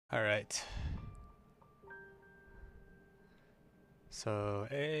All right. So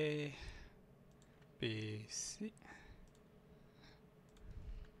A, B, C.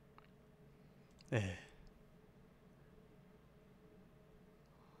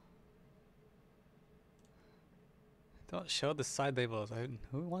 Don't show the side labels.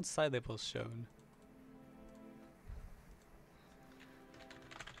 Who wants side labels shown?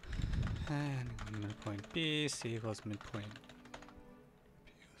 And midpoint B, C equals midpoint.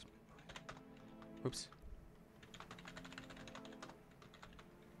 B equals midpoint. Oops.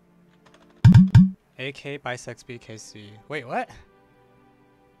 AK bisects BKC. Wait, what?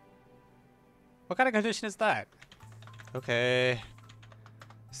 What kind of condition is that? Okay.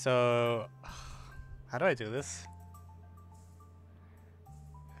 So, how do I do this?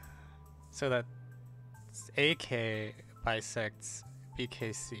 So that AK bisects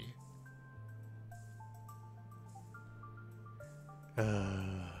BKC.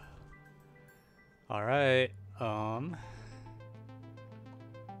 All right.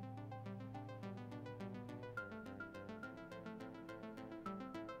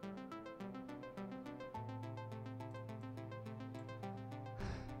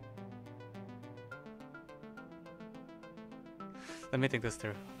 Let me think this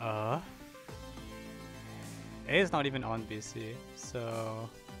through. A is not even on BC, so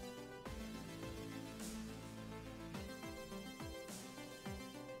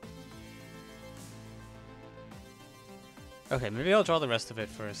okay, maybe I'll draw the rest of it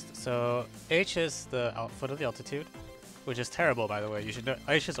first. So H is the foot of the altitude, which is terrible, by the way. You should know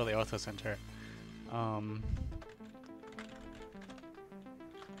H is on the orthocenter.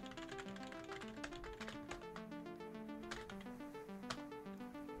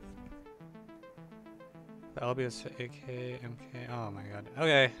 The LB is AK, MK. Oh my god.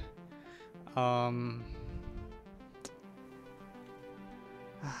 Okay.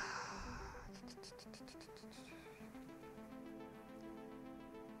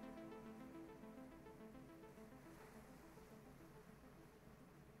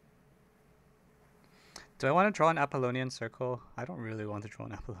 Do I want to draw an Apollonian circle? I don't really want to draw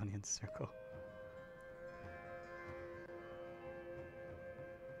an Apollonian circle.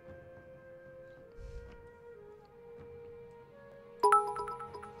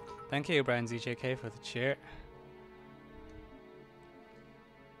 Thank you, Brian ZJK, for the cheer.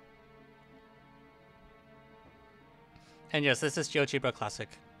 And yes, this is GeoGebra Classic.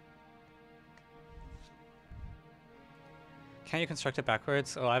 Can you construct it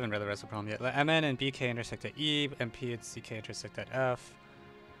backwards? Oh, I haven't read the rest of the problem yet. Let Mn and Bk intersect at E, MP and Ck intersect at F.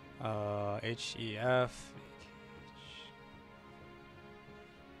 H, E, F.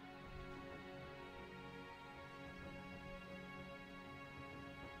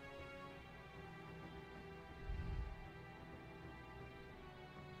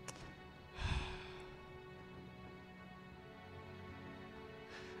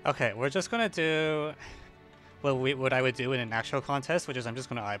 Okay, we're just gonna do what I would do in an actual contest, which is I'm just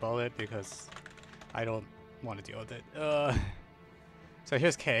gonna eyeball it because I don't want to deal with it. So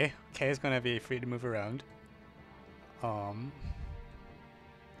here's K. K is gonna be free to move around. Yeah.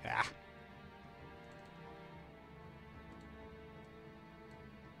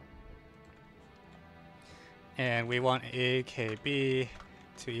 And we want AKB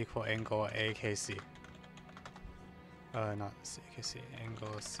to equal angle AKC. Not CKC, angle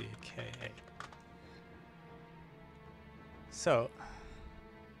CKA. So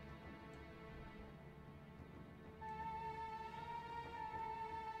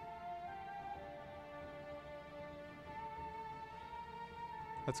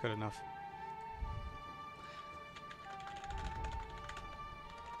that's good enough.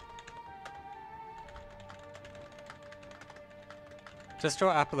 Just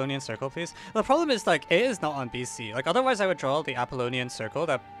draw Apollonian circle, please. The problem is, like, A is not on BC. Like, otherwise I would draw the Apollonian circle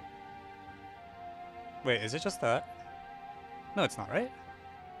that... Wait, is it just that? No, it's not, right?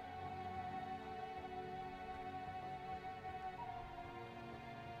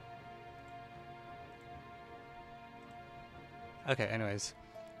 Okay, anyways.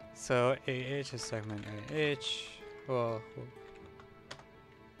 So, AH is segment AH. Well...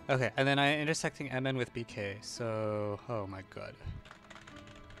 Okay, and then I'm intersecting MN with BK, so... Oh my god.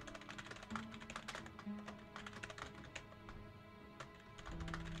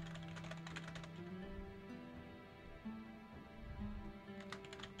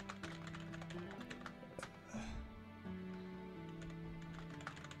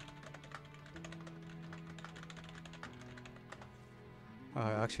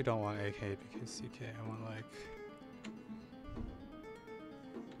 I actually don't want AK because CK, I want like...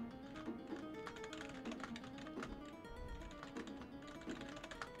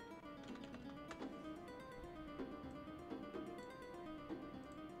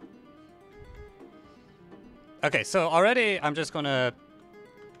 Okay, so already I'm just gonna...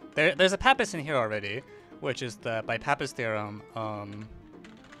 There's a PAPPUS in here already, which is that by PAPPUS theorem,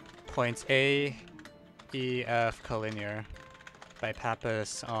 points A, E, F collinear by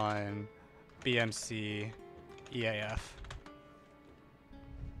PAPPUS on BMC, EAF.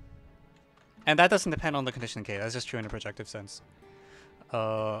 And that doesn't depend on the condition K, that's just true in a projective sense.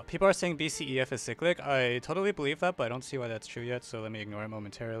 People are saying BCEF is cyclic. I totally believe that, but I don't see why that's true yet, so let me ignore it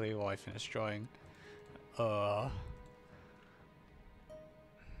momentarily while I finish drawing.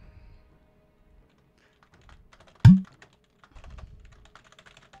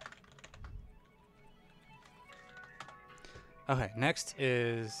 Okay, next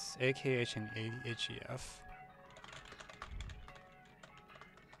is AKH and AHEF.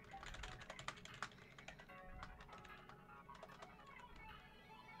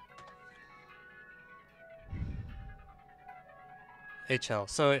 HL.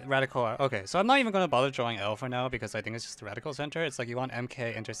 So radical. Okay, so I'm not even going to bother drawing L for now because I think it's just the radical center. It's like you want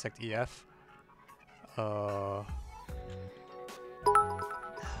MK intersect EF. What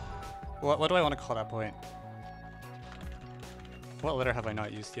do I want to call that point? What letter have I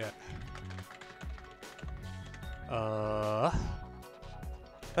not used yet?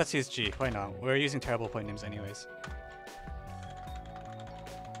 Let's use G. Why not? We're using terrible point names anyways.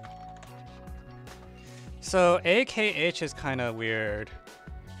 So AKH is kind of weird,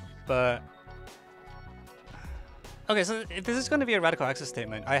 but okay. So if this is going to be a radical access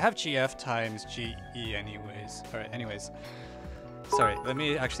statement, I have GF times GE anyways. All right. Anyways, sorry. Let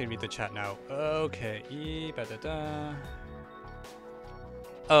me actually read the chat now. Okay. E. Ba da da.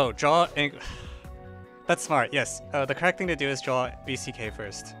 Oh, draw. That's smart. Yes. The correct thing to do is draw BCK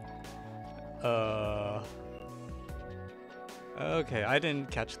first. Okay. I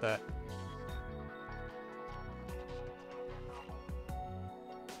didn't catch that.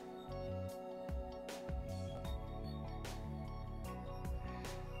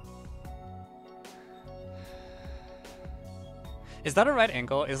 Is that a right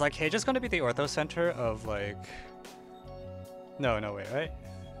angle? Is like K just going to be the orthocenter of like... No, no way, right?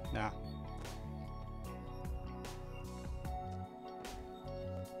 Nah.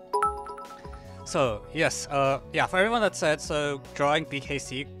 So, yes, yeah, for everyone that said, so drawing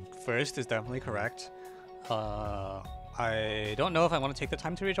BKC first is definitely correct. I don't know if I want to take the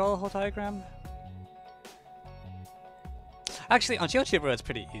time to redraw the whole diagram. Actually, on GeoGebra it's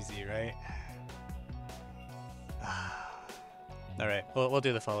pretty easy, right? Alright, we'll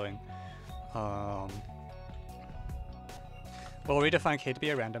do the following. We'll redefine K to be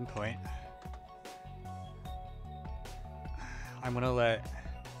a random point. I'm gonna let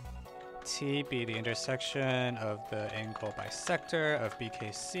T be the intersection of the angle bisector of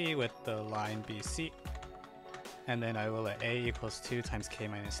BKC with the line BC. And then I will let A equals 2 times K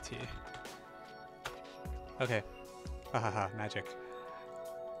minus T. Okay. Hahaha, magic.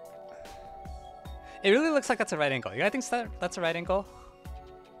 It really looks like that's a right angle. You guys think that's a right angle?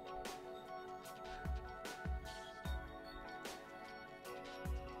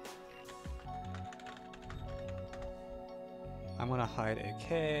 I'm gonna hide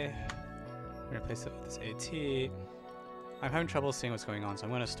AK, replace it with this AT. I'm having trouble seeing what's going on, so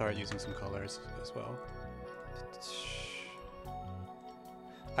I'm gonna start using some colors as well.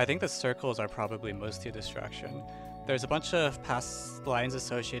 I think the circles are probably mostly a distraction. There's a bunch of past lines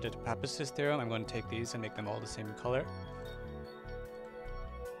associated to PAPPUS' theorem. I'm going to take these and make them all the same color.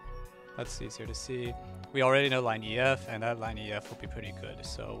 That's easier to see. We already know line EF, and that line EF will be pretty good,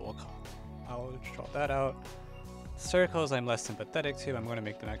 so I'll draw that out. Circles I'm less sympathetic to. I'm going to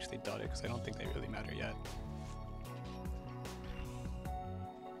make them actually dotted because I don't think they really matter yet.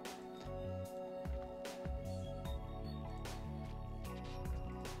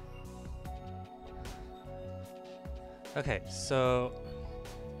 Okay, so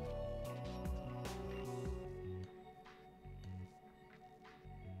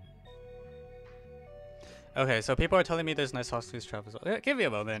people are telling me there's nice Hostel's trapezoid. Give me a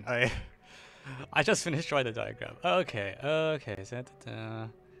moment. I just finished drawing the diagram. Okay. So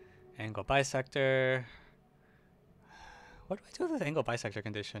angle bisector. What do I do with the angle bisector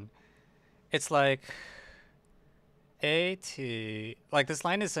condition? It's like AT. Like this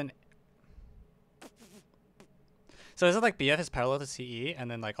line is an. So is it like BF is parallel to CE and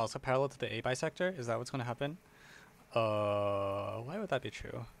then like also parallel to the A bisector? Is that what's going to happen? Why would that be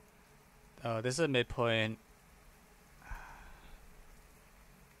true? This is a midpoint.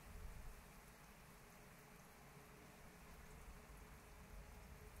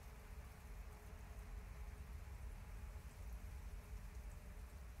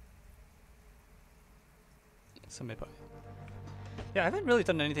 It's a midpoint. Yeah, I haven't really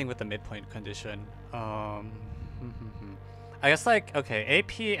done anything with the midpoint condition. I guess like, okay,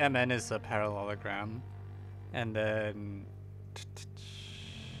 APMN is a parallelogram, and then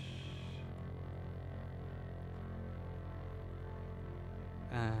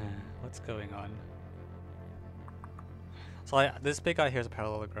what's going on? So this big guy here is a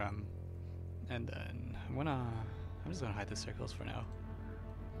parallelogram, and then I'm just gonna hide the circles for now.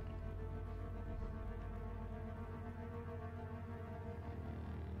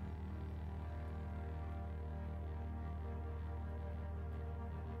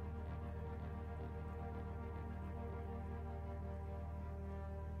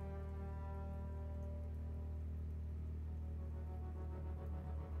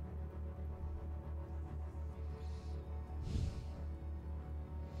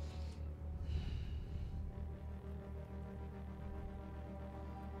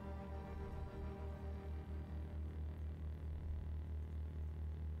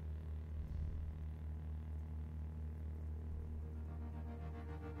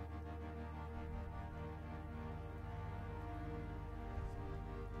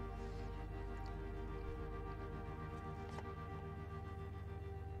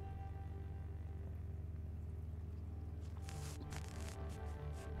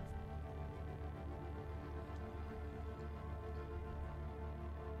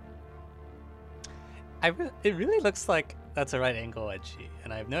 It really looks like that's a right angle at G,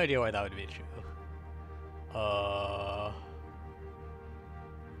 and I have no idea why that would be true.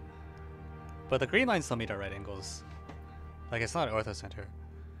 But the green lines don't meet our right angles. Like, it's not orthocenter,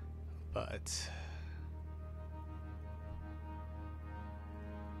 but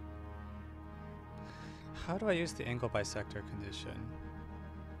how do I use the angle bisector condition?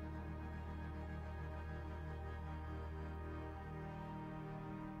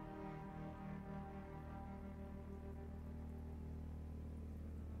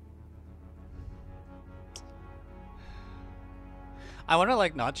 I want to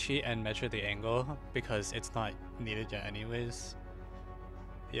like not cheat and measure the angle because it's not needed yet anyways.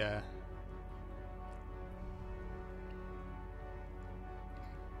 Yeah.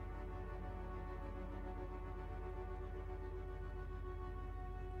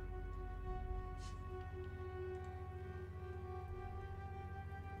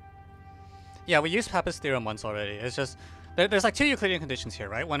 Yeah, we used PAPPUS theorem once already. It's just there's like two Euclidean conditions here,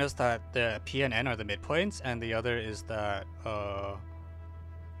 right? One is that the P and N are the midpoints, and the other is that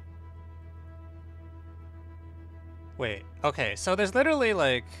wait, okay, so there's literally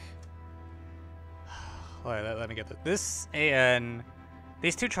like wait, let me get this. This AN,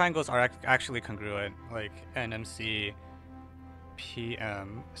 these two triangles are actually congruent, like NMC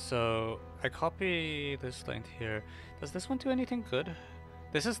PM. So I copy this length here. Does this one do anything good?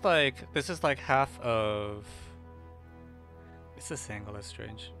 This is like half of. This angle is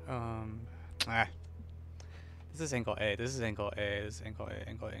strange. This is angle A. This is angle A. This is angle A.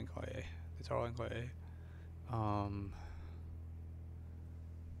 Angle A. Angle A. These are all angle A.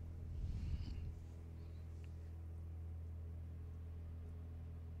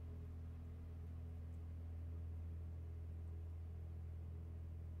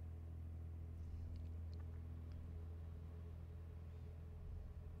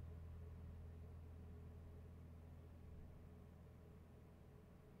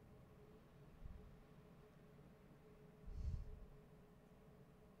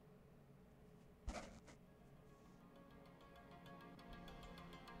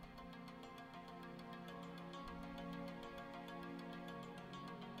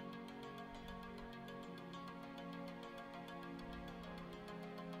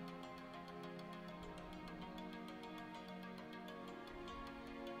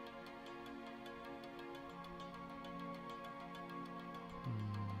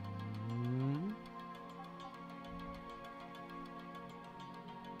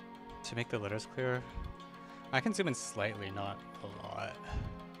 To make the letters clearer, I can zoom in slightly, not a lot.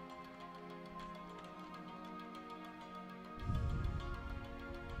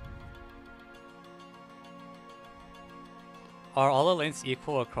 Are all the lengths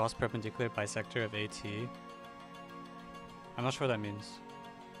equal across perpendicular bisector of AT? I'm not sure what that means.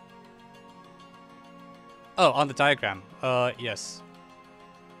 Oh, on the diagram. Yes.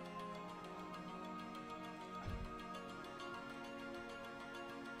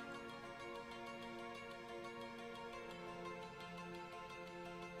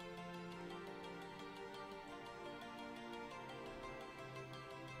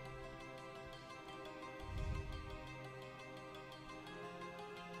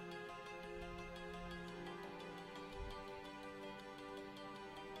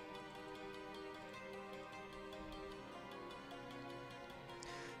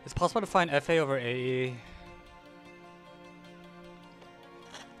 It's possible to find FA over AE.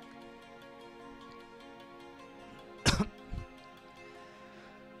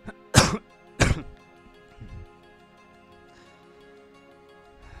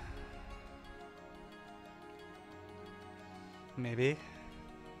 Maybe.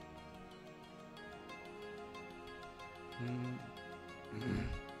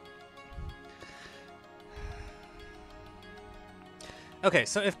 Okay,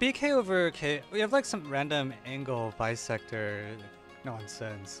 so if BK over K, we have like some random angle bisector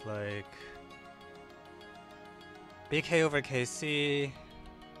nonsense, like BK over KC,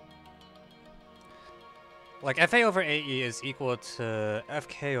 like FA over AE is equal to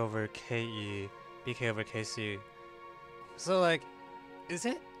FK over KE, BK over KC. So like, is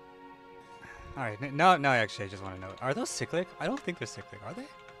it? Alright, now I actually just want to know. Are those cyclic? I don't think they're cyclic, are they?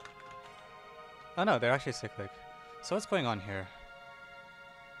 Oh no, they're actually cyclic. So what's going on here?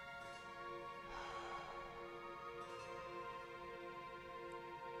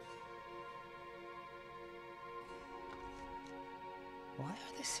 Why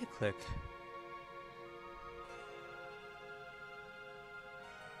are they cyclic?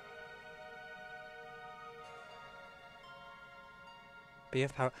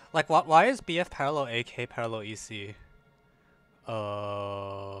 BF parallel, like why is BF parallel AK parallel EC?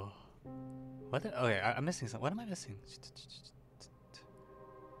 What? Okay, I'm missing something. What am I missing?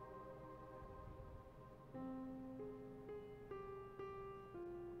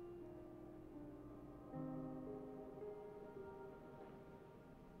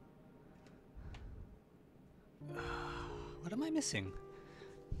 What am I missing?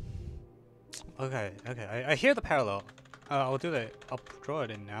 Okay, I hear the parallel. I'll do that. I'll draw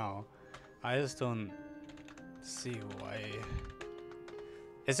it in now. I just don't see why.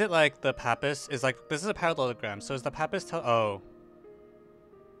 Is it like the PAPPUS? Is like, this is a parallelogram, so is the PAPPUS tell? Oh.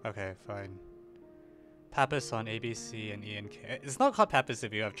 Okay, fine. PAPPUS on ABC and E and K. It's not called PAPPUS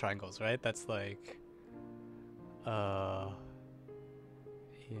if you have triangles, right? That's like, E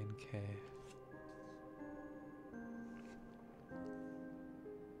and K.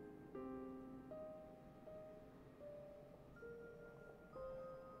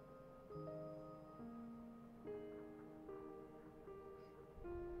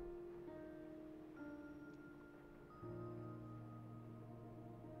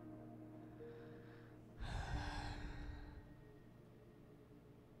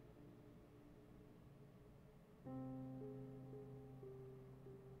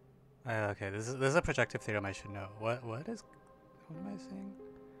 Okay, this is a projective theorem I should know. What am I saying?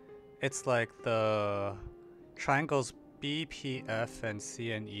 It's like the triangles B, P, F, and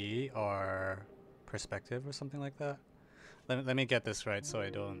C and E are perspective or something like that. Let me get this right so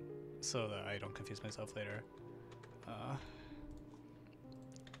that I don't confuse myself later.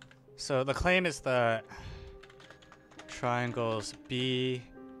 So the claim is that triangles B,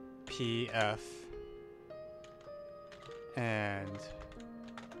 P, F, and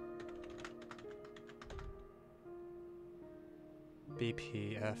B,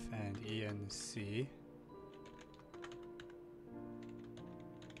 P, F, and E and C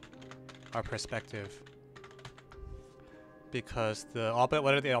are perspective because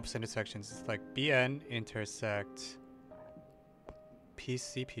what are the opposite intersections? It's like BN intersect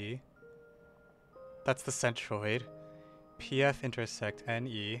PCP. That's the centroid. PF intersect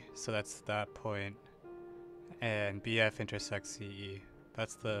NE, so that's that point. And BF intersect CE.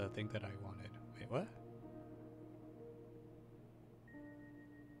 That's the thing that I wanted. Wait, what?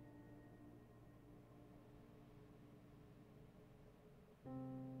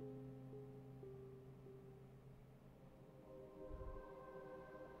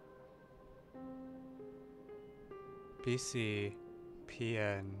 BC,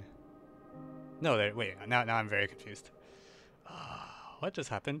 PN. No, wait. Now I'm very confused. What just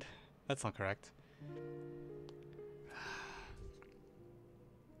happened? That's not correct.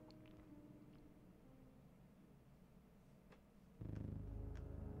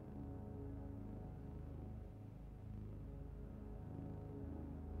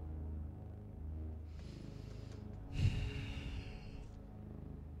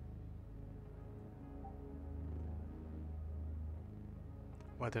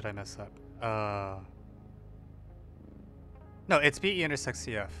 What did I mess up? No, it's BE intersects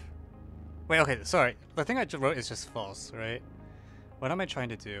CF. Wait, okay, sorry. The thing I just wrote is just false, right? What am I trying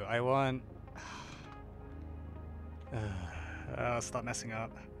to do? I want... stop messing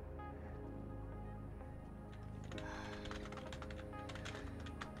up.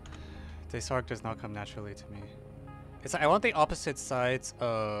 Desarc does not come naturally to me. It's like I want the opposite sides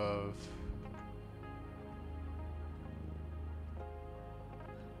of...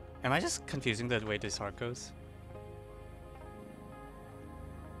 Am I just confusing the way this arc goes?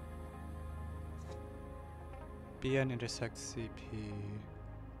 BN intersects CP.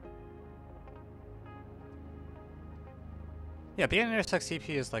 Yeah, BN intersects CP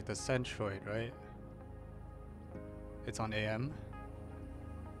is like the centroid, right? It's on AM.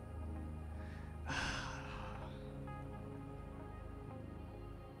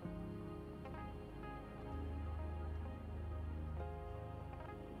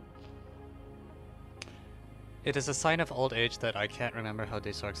 It is a sign of old age that I can't remember how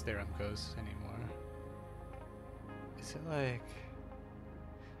Desargues' theorem goes anymore. Is it like...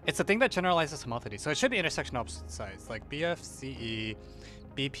 It's the thing that generalizes homotopy, so it should be intersection opposite sides, like BF, CE,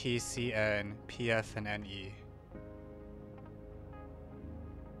 BP, CN, PF, and NE.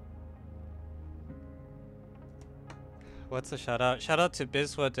 What's the shout out? Shout out to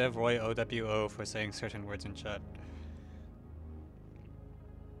Biswa, Dev, Roy, OWO for saying certain words in chat.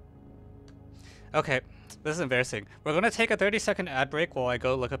 Okay, this is embarrassing. We're gonna take a 30-second ad break while I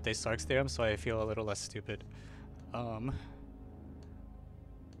go look up Desargues' theorem so I feel a little less stupid.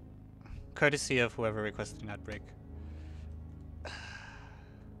 Courtesy of whoever requested an ad break.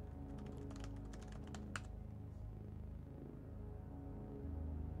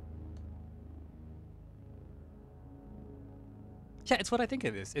 Yeah, it's what I think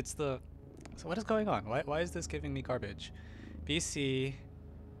it is. It's the... So what is going on? Why is this giving me garbage? BC,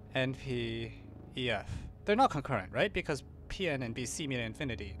 NP, EF. They're not concurrent, right? Because PN and BC mean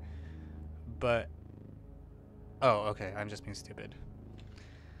infinity. But... Oh, okay. I'm just being stupid.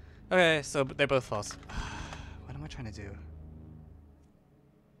 Okay, so they're both false. What am I trying to do?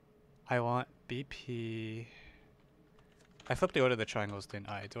 I want BP... I flipped the order of the triangles, didn't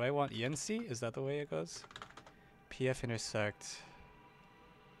I? Do I want ENC? Is that the way it goes? PF intersect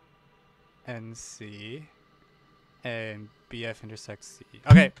NC and BF intersect C.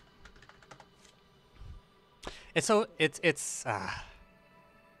 Okay. It's so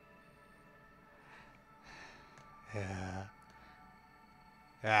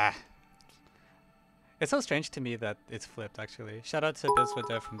yeah. It's so strange to me that it's flipped, actually. Shout out to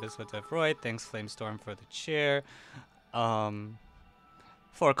Biswadev from Biswadev Roy. Thanks, Flamestorm, for the cheer.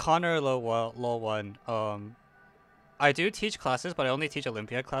 For Connor Low1, I do teach classes, but I only teach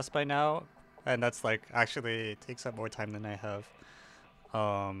Olympiad class by now. And that's like, actually takes up more time than I have.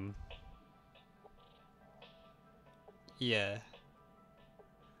 Yeah.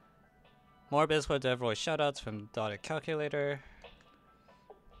 More Biswadev Roy shoutouts from Dotted Calculator.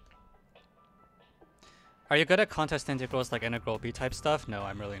 Are you good at contest integrals like integral B type stuff? No,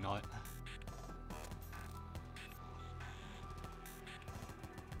 I'm really not.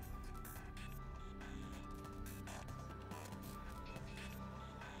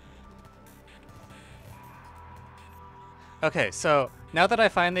 Okay, so now that I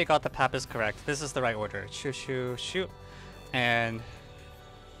finally got the PAPPUS correct, this is the right order. Shoo shoo shoot. And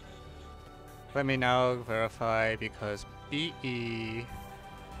let me now verify because BE...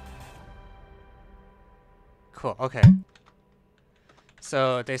 Cool, okay.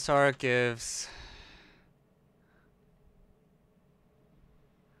 So Desargues gives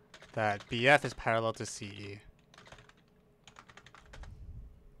that BF is parallel to CE.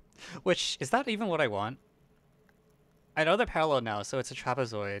 Which, is that even what I want? I know they're parallel now, so it's a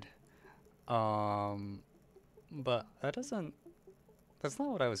trapezoid. But that doesn't... That's not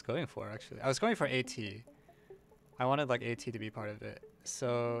what I was going for, actually. I was going for AT. I wanted, like, AT to be part of it.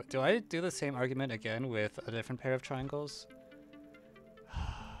 So, do I do the same argument again with a different pair of triangles?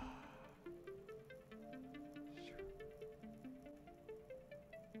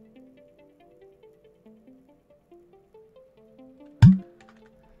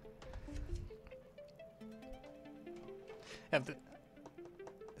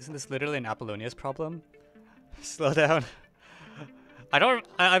 Isn't this literally an Apollonius problem? Slow down.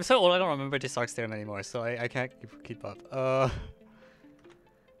 I'm so old I don't remember Desargues' theorem anymore, so I can't keep up.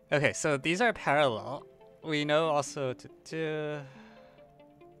 Okay, so these are parallel. We know also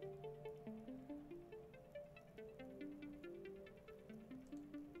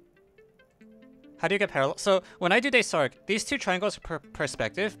how do you get parallel? So when I do Desargues, these two triangles are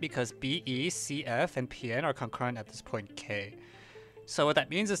perspective because BE, CF, and PN are concurrent at this point K. So what that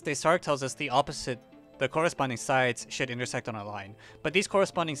means is Desargues tells us the corresponding sides should intersect on a line. But these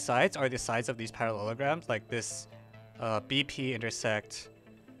corresponding sides are the sides of these parallelograms, like this BP intersect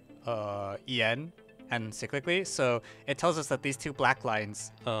EN and cyclically. So it tells us that these two black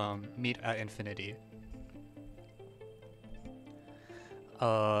lines meet at infinity.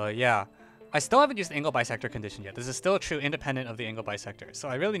 Yeah. I still haven't used the angle bisector condition yet. This is still true independent of the angle bisector. So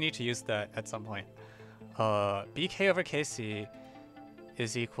I really need to use that at some point. BK over KC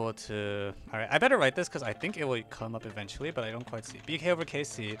is equal to... Alright, I better write this because I think it will come up eventually, but I don't quite see. BK over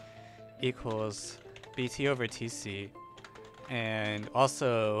KC equals BT over TC. And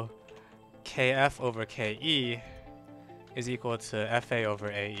also KF over KE is equal to FA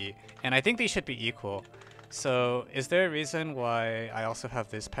over AE. And I think these should be equal. So is there a reason why I also have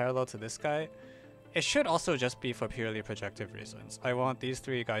this parallel to this guy? It should also just be for purely projective reasons. I want these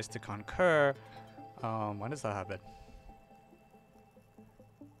three guys to concur. When does that happen?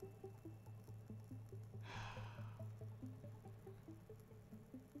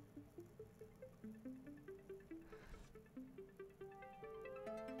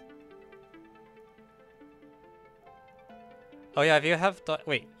 Oh yeah, if you have...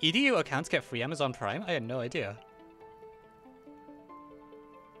 Wait, EDU accounts get free Amazon Prime? I had no idea.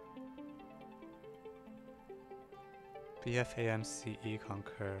 BFAMCE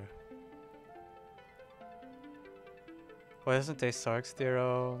concur. Why isn't Desargues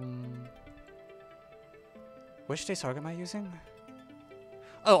theorem? Which Desargues am I using?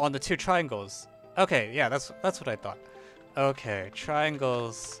 Oh, on the two triangles. Okay, yeah, that's what I thought. Okay,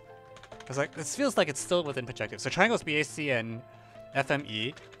 triangles. I was like, this feels like it's still within projective. So triangles BAC and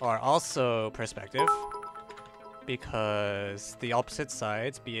FME are also perspective because the opposite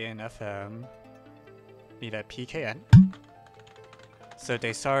sides, BA and FM, meet at PKN. So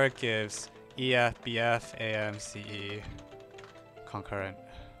Desargues gives EF, BF, AM, CE concurrent.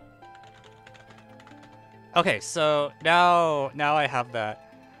 Okay, so now I have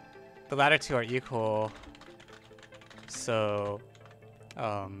that. The latter two are equal. So,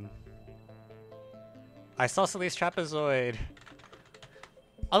 isosceles trapezoid.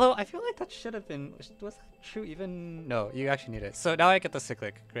 Although I feel like that should have been, was that true even? No, you actually need it. So now I get the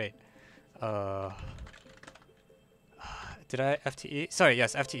cyclic. Great. Did I FTE? Sorry,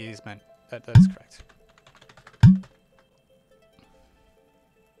 yes, FTE is meant. That is correct.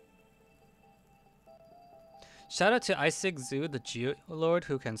 Shout out to Isig Zoo, the Geolord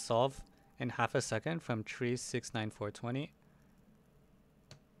who can solve in half a second from tree 69420.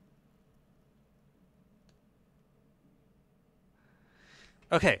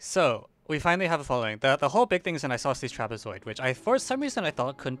 Okay, so we finally have the following. The whole big thing is an isosceles trapezoid, which for some reason I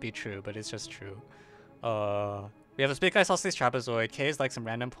thought couldn't be true, but it's just true. We have this big isosceles trapezoid. K is like some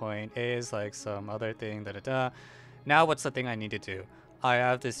random point. A is like some other thing. Da da da. Now what's the thing I need to do? I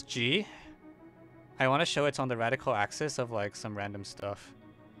have this G. I want to show it's on the radical axis of like some random stuff.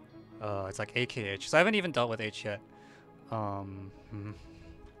 It's like AKH. So I haven't even dealt with H yet.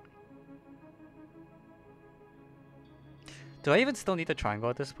 Do I even still need the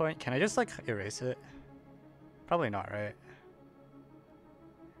triangle at this point? Can I just like erase it? Probably not, right?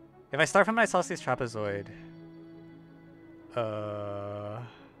 If I start from an isosceles trapezoid,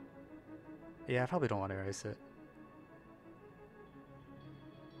 yeah, I probably don't want to erase it.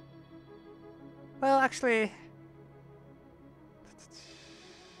 Well, actually,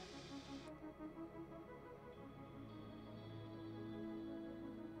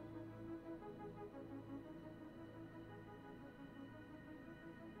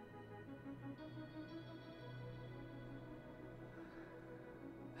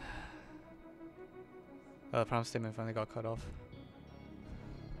 the problem statement finally got cut off.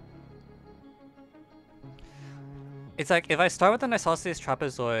 It's like, if I start with an isosceles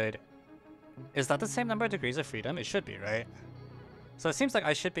trapezoid, is that the same number of degrees of freedom? It should be, right? So it seems like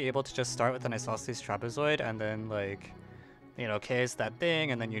I should be able to just start with an isosceles trapezoid and then like, you know, K is that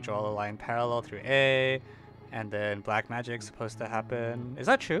thing, and then you draw a line parallel through A, and then black magic's supposed to happen. Is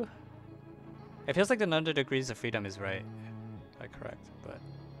that true? It feels like the number of degrees of freedom is right. Like, correct, but...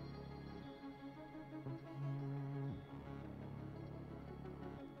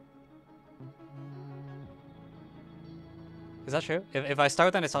 Is that true? If I start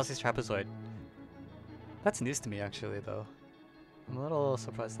with an isosceles trapezoid. That's news to me, actually, though. I'm a little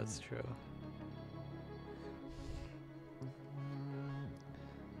surprised that's true.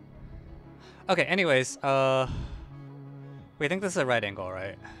 Okay, anyways, we think this is a right angle,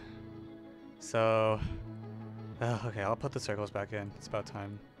 right? So, okay, I'll put the circles back in. It's about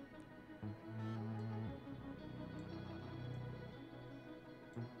time.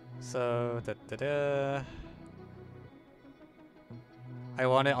 So, da-da-da. I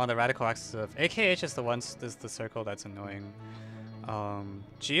want it on the radical axis of AKH is the circle that's annoying.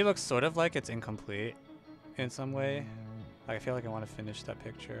 G looks sort of like it's incomplete in some way. Like, I feel like I want to finish that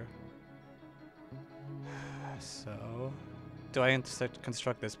picture. So, do I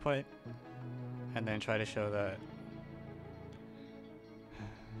construct this point and then try to show that?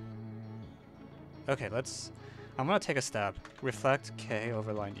 Okay, I'm gonna take a stab. Reflect K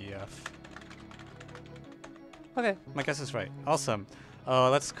over line EF. Okay, my guess is right. Awesome.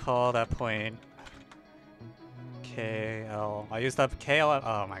 Let's call that point KL. I used up KL.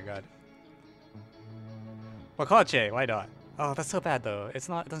 Oh my god. Well, call it J. Why not? Oh, that's so bad though. It's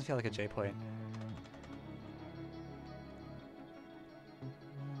not. It doesn't feel like a J point.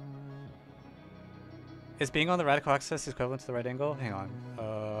 Is being on the radical axis equivalent to the right angle? Hang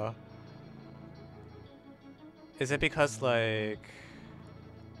on. Is it because like?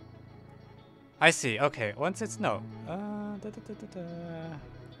 I see. Okay. Once it's no.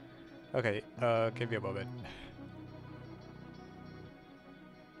 Okay. Give me a moment.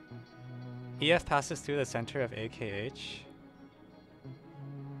 EF passes through the center of AKH.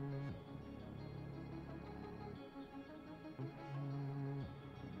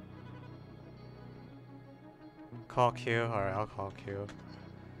 Call Q. Alright, I'll call Q.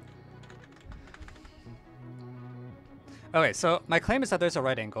 Okay, so my claim is that there's a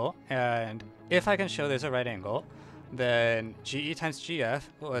right angle, and if I can show there's a right angle, then GE times GF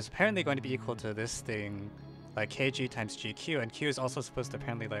was apparently going to be equal to this thing, like KG times GQ, and Q is also supposed to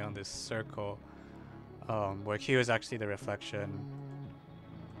apparently lie on this circle, where Q is actually the reflection.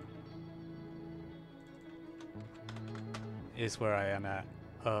 Is where I am at.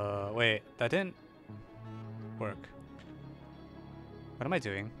 Wait, that didn't work. What am I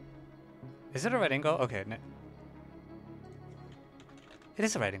doing? Is it a right angle? Okay. It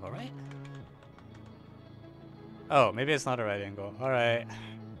is a right angle, right? Oh, maybe it's not a right angle. Alright.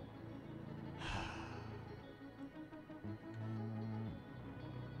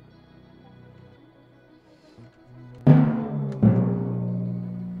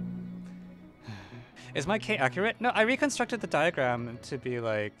 Is my K accurate? No, I reconstructed the diagram to be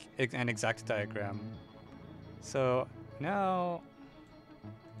like an exact diagram. So now...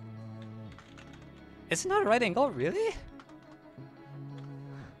 It's not a right angle, really?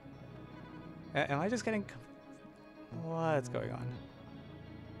 Am I just getting... What's going on?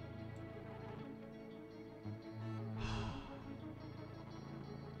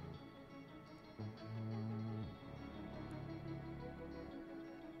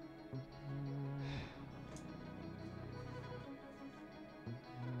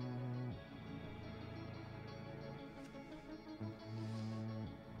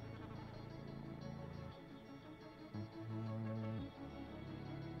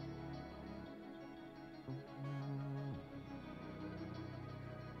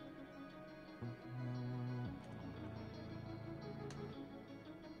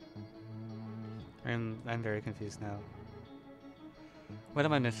 I'm very confused now. What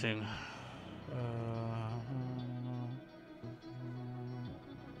am I missing?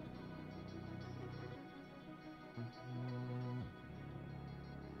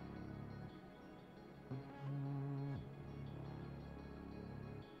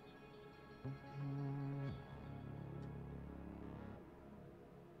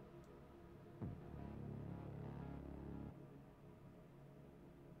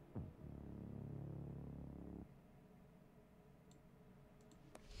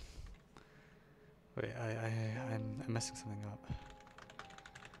 Wait, I'm messing something up.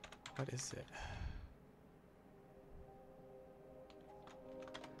 What is it?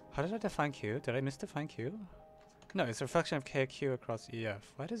 How did I define Q? Did I misdefine Q? No, it's a reflection of KQ across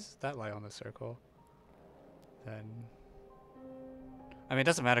EF. Why does that lie on the circle? Then... I mean, it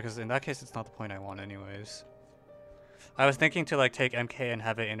doesn't matter because in that case it's not the point I want anyways. I was thinking to like take MK and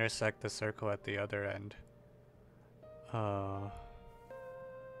have it intersect the circle at the other end.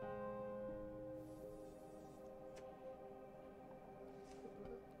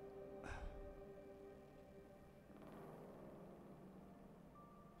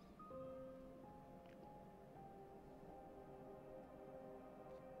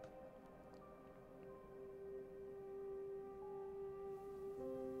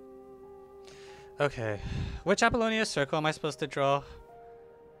 Okay, which Apollonius circle am I supposed to draw?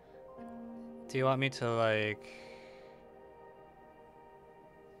 Do you want me to like...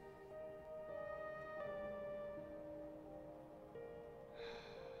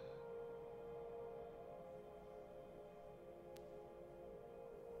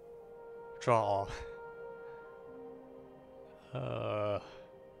 draw all?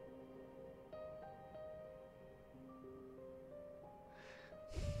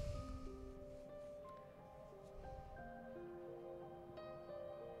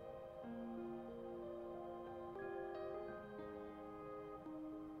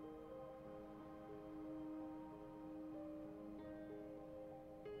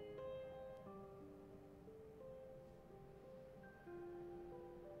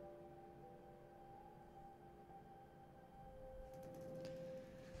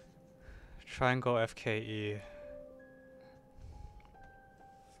 Triangle FKE.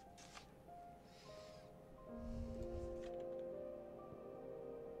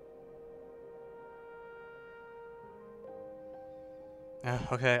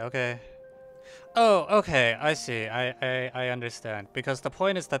 Okay, okay. Oh, okay, I see. I understand. Because the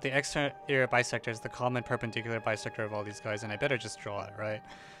point is that the exterior bisector is the common perpendicular bisector of all these guys, and I better just draw it, right?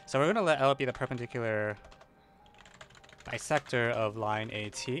 So we're gonna let L be the perpendicular bisector of line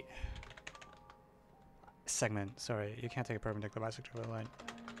AT. Segment, sorry. You can't take a perpendicular bisector of a line.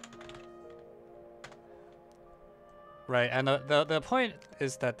 Right, and the point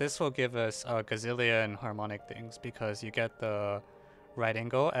is that this will give us a gazillion harmonic things because you get the right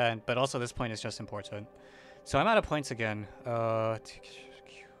angle, but also this point is just important. So I'm out of points again. We're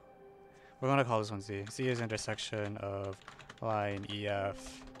gonna call this one Z. Z is intersection of line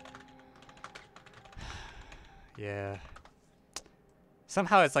EF. Yeah.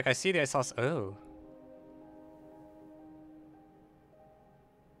 Somehow it's like I see the isosceles. Oh.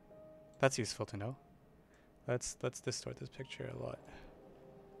 That's useful to know. Let's distort this picture a lot.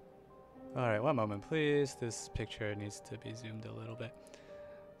 Alright, one moment please. This picture needs to be zoomed a little bit.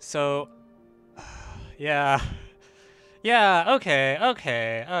 So, yeah. Yeah, okay,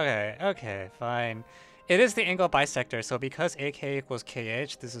 fine. It is the angle bisector, so because AK equals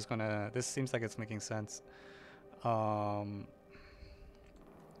KH, this seems like it's making sense.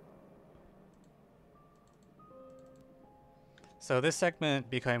 So this segment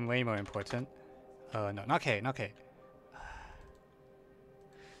became way more important. No, not K, not K.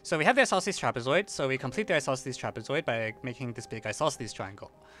 So we have the isosceles trapezoid, so we complete the isosceles trapezoid by making this big isosceles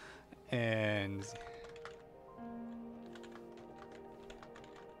triangle. And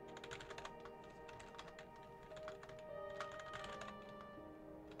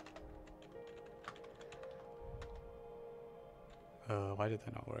why did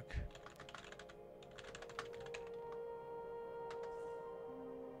that not work?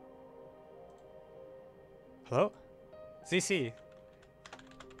 Hello? ZC.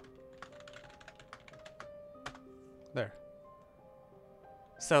 There.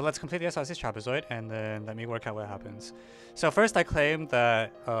 So let's complete the isosceles trapezoid, and then let me work out what happens. So first I claim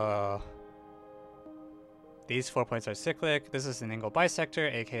that these 4 points are cyclic. This is an angle bisector.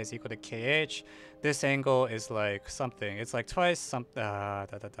 AK is equal to KH. This angle is like something. It's like twice some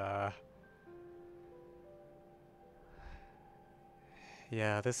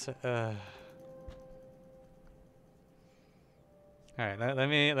Yeah, this Alright, let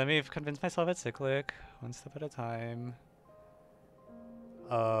me convince myself it's cyclic, one step at a time.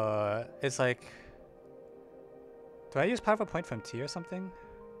 It's like, do I use power of a point from T or something?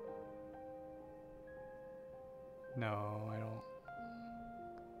 No, I don't.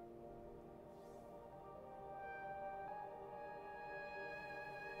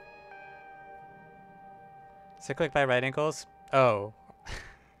 Cyclic by right angles? Oh.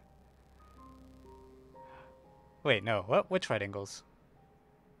 Wait, no. What? Which right angles?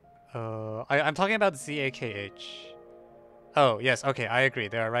 I'm talking about ZAKH. Oh, yes. Okay, I agree.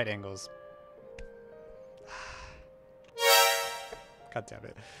 There are right angles. God damn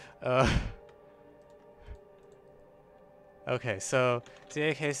it. Okay, so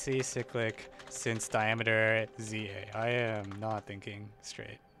ZAKC cyclic since diameter ZA. I am not thinking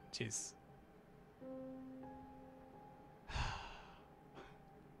straight. Jeez.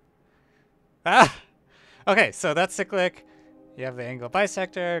 Ah! Okay, so that's cyclic. You have the angle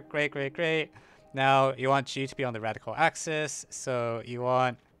bisector. Great, great, great. Now you want G to be on the radical axis. So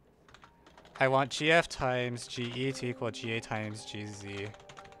I want GF times GE to equal GA times GZ.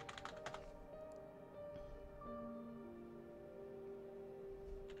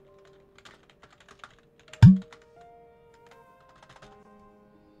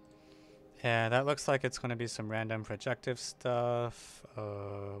 Yeah, that looks like it's going to be some random projective stuff.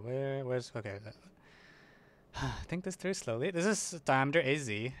 Where's... Okay. Think this through slowly. This is diameter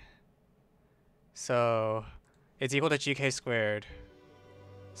AZ. So it's equal to GK squared.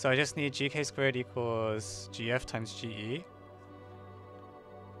 So I just need GK squared equals GF times GE.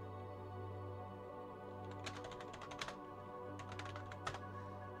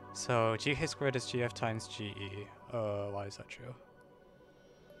 So GK squared is GF times GE. Why is that true?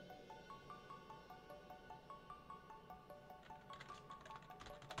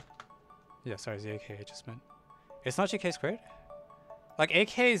 Yeah, sorry, ZAK I just meant. It's not GK squared? Like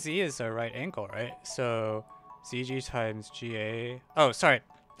AKZ is a right angle, right? So ZG times GA. Oh, sorry.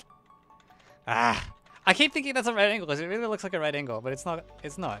 Ah, I keep thinking that's a right angle because it really looks like a right angle, but it's not.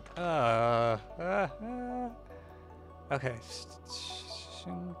 It's not. Okay.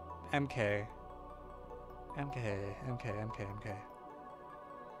 MK.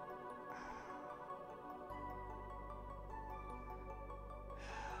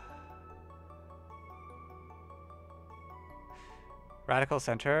 Radical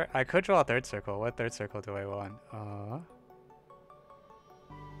center. I could draw a third circle. What third circle do I want?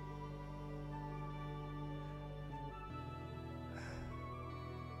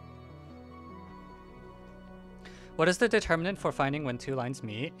 What is the determinant for finding when two lines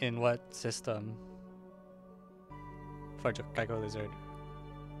meet? In what system? For Gecko Lizard.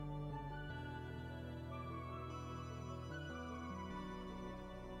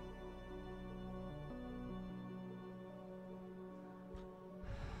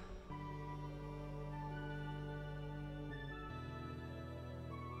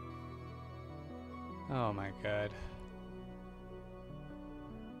 Oh my god.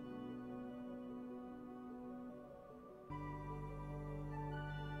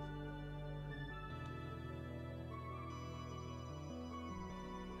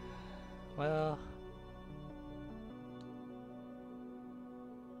 Well...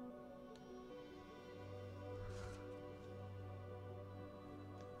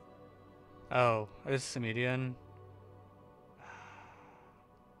 Oh, is SYMMEDIAN?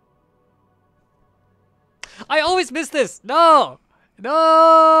 I always miss this! No!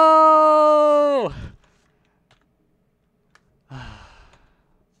 No!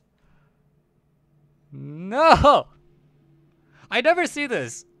 No! I never see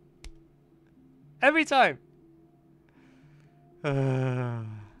this. Every time.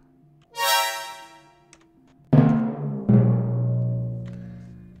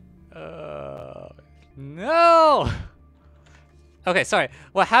 No! Okay, sorry.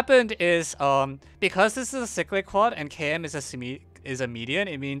 What happened is, because this is a cyclic quad and KM is a median,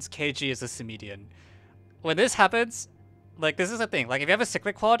 it means KG is a SYMMEDIAN. When this happens, like, this is the thing. Like, if you have a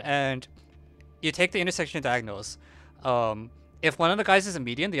cyclic quad and you take the intersection diagonals, if one of the guys is a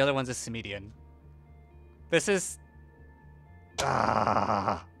median, the other one's a SYMMEDIAN. This is...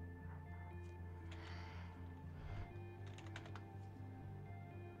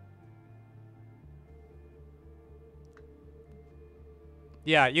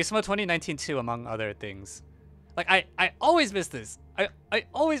 Yeah, USMO 2019 too, among other things. Like, I always miss this. I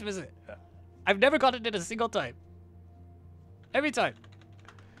always miss it. I've never gotten it a single time. Every time.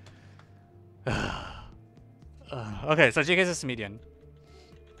 Okay, so GK is a SYMMEDIAN.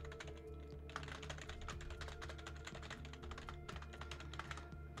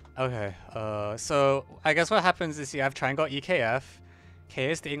 Okay, so I guess what happens is you have triangle EKF. K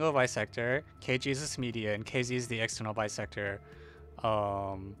is the angle bisector. KG is the SYMMEDIAN. KZ is the external bisector.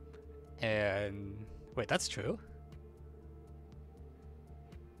 And wait, that's true.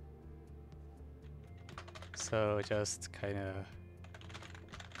 So just kind of.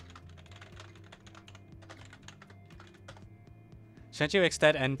 Shouldn't you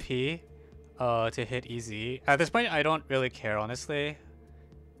extend NP to hit EZ? At this point, I don't really care, honestly.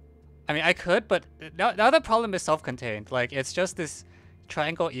 I mean, I could, but now the problem is self-contained. Like, it's just this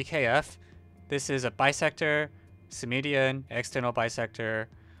triangle EKF. This is a bisector, SYMMEDIAN, external bisector,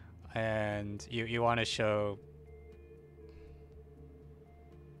 and you want to show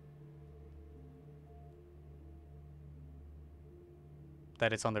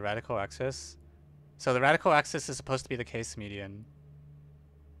that it's on the radical axis. So the radical axis is supposed to be the K-SYMMEDIAN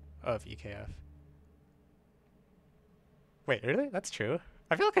of EKF. Wait, really? That's true?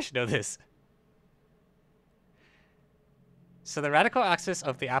 I feel like I should know this. So the radical axis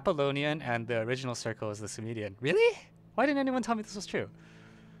of the Apollonian and the original circle is the SYMMEDIAN. Really? Why didn't anyone tell me this was true?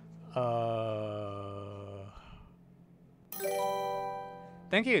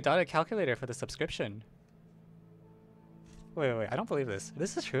 Thank you, Dotted Calculator, for the subscription. Wait, I don't believe this.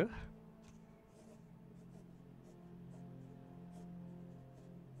 This is true?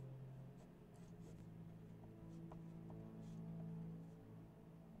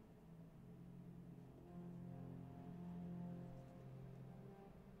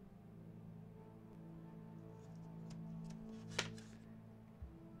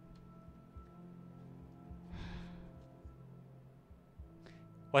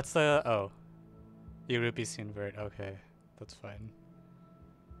 What's the... Oh. Eurypis invert. Okay. That's fine.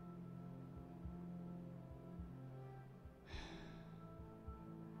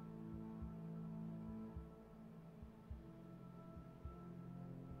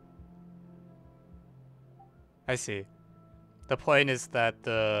 I see. The point is that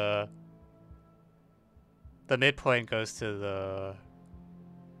the midpoint goes to the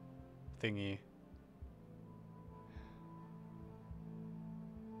thingy.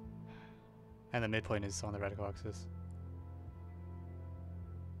 And the midpoint is on the radical axis.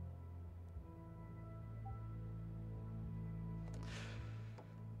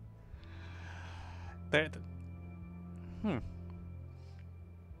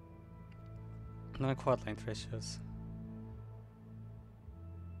 No quad length ratios.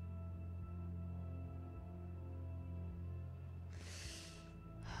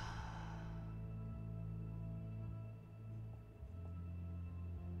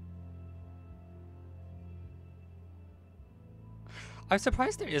 I'm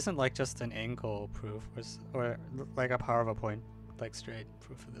surprised there isn't like just an angle proof or like a power of a point like straight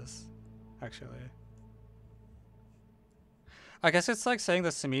proof of this, actually. I guess it's like saying the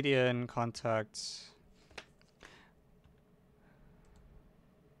SYMMEDIAN contact.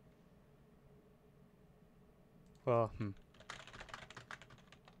 Well,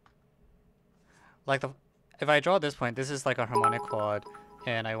 like if I draw this point, this is like a harmonic quad,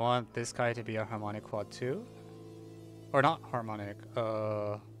 and I want this guy to be a harmonic quad too, or not harmonic.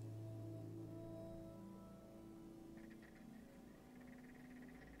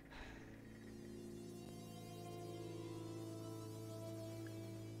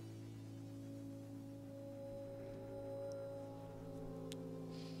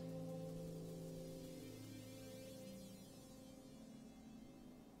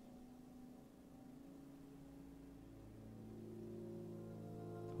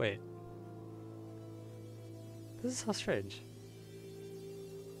 Wait. This is so strange.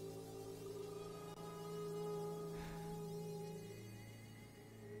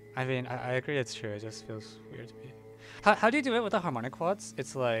 I mean, I agree it's true. It just feels weird to me. How do you do it with the harmonic quads?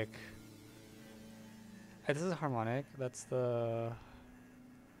 It's like... this is a harmonic. That's the...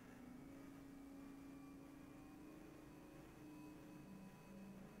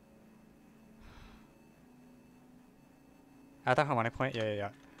 At the harmonic point? Yeah.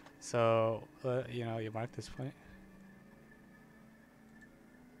 So, you know, you mark this point.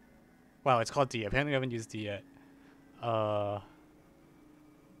 Wow, it's called D. Apparently we haven't used D yet. And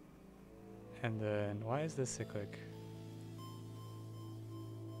then, why is this cyclic?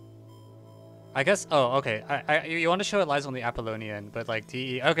 I guess, oh, okay. You want to show it lies on the Apollonian, but like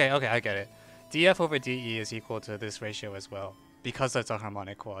DE, okay, I get it. DF over DE is equal to this ratio as well, because that's a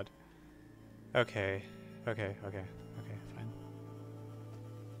harmonic quad. Okay, fine.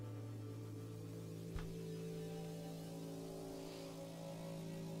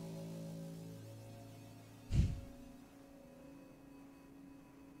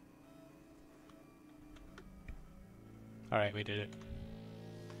 Alright, we did it.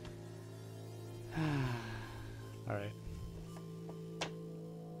 Alright.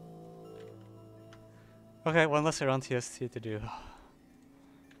 Okay, one less around TST to do.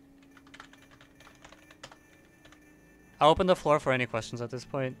 I'll open the floor for any questions at this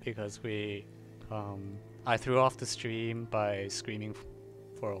point because we, I threw off the stream by screaming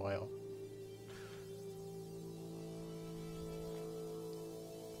for a while.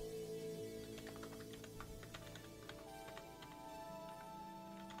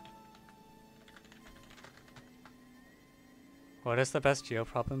 What is the best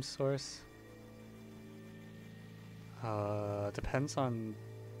geoproblem source? Depends on...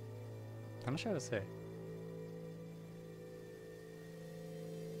 I'm not sure how to say.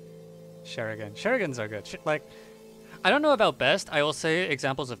 Sherrigans are good. Like, I don't know about best. I will say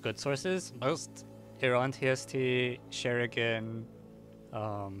examples of good sources. Most Iran TST, Sherrigan,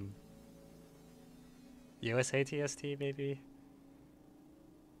 USA TST maybe.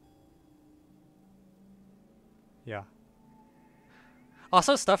 Yeah.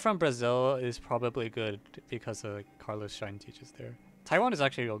 Also, stuff from Brazil is probably good because Carlos Shine teaches there. Taiwan is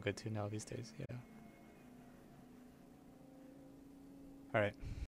actually real good too now these days. Yeah. All right.